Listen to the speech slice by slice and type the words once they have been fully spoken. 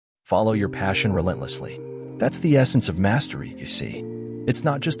Follow your passion relentlessly. That's the essence of mastery, you see. It's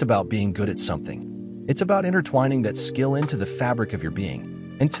not just about being good at something. It's about intertwining that skill into the fabric of your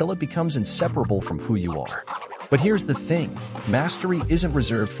being until it becomes inseparable from who you are. But here's the thing, mastery isn't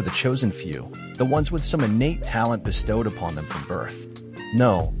reserved for the chosen few, the ones with some innate talent bestowed upon them from birth.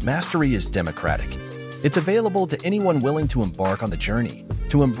 No, mastery is democratic. It's available to anyone willing to embark on the journey,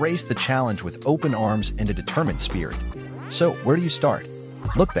 to embrace the challenge with open arms and a determined spirit. So, where do you start?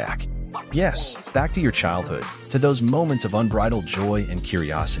 Look back. Yes, back to your childhood, to those moments of unbridled joy and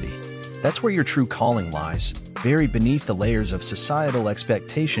curiosity. That's where your true calling lies, buried beneath the layers of societal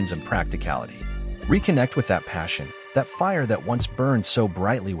expectations and practicality. Reconnect with that passion, that fire that once burned so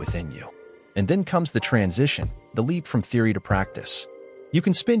brightly within you. And then comes the transition, the leap from theory to practice. You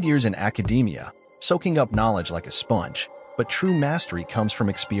can spend years in academia, soaking up knowledge like a sponge, but true mastery comes from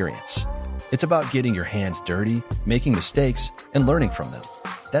experience. It's about getting your hands dirty, making mistakes, and learning from them.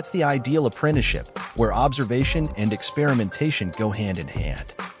 That's the ideal apprenticeship, where observation and experimentation go hand in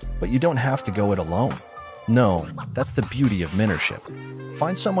hand. But you don't have to go it alone. No, that's the beauty of mentorship.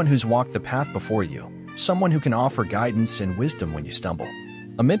 Find someone who's walked the path before you, someone who can offer guidance and wisdom when you stumble.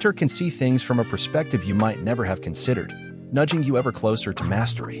 A mentor can see things from a perspective you might never have considered, nudging you ever closer to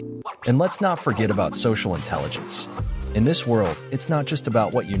mastery. And let's not forget about social intelligence. In this world, it's not just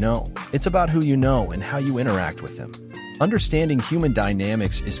about what you know, it's about who you know and how you interact with them. Understanding human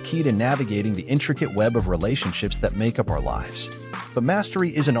dynamics is key to navigating the intricate web of relationships that make up our lives. But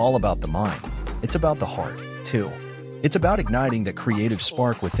mastery isn't all about the mind, it's about the heart, too. It's about igniting that creative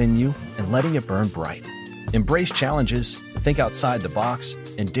spark within you and letting it burn bright. Embrace challenges, think outside the box,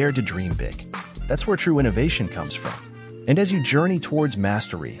 and dare to dream big. That's where true innovation comes from. And as you journey towards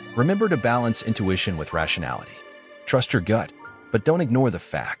mastery, remember to balance intuition with rationality. Trust your gut, but don't ignore the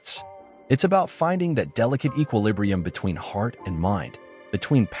facts. It's about finding that delicate equilibrium between heart and mind,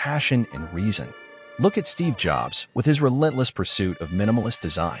 between passion and reason. Look at Steve Jobs with his relentless pursuit of minimalist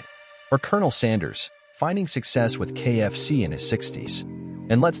design, or Colonel Sanders finding success with KFC in his 60s.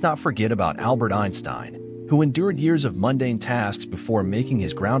 And let's not forget about Albert Einstein, who endured years of mundane tasks before making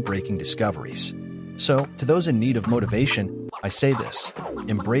his groundbreaking discoveries. So, to those in need of motivation, I say this: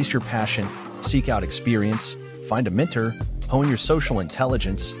 embrace your passion, seek out experience, find a mentor, hone your social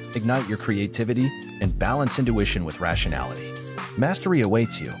intelligence, ignite your creativity, and balance intuition with rationality. Mastery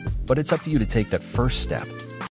awaits you, but it's up to you to take that first step.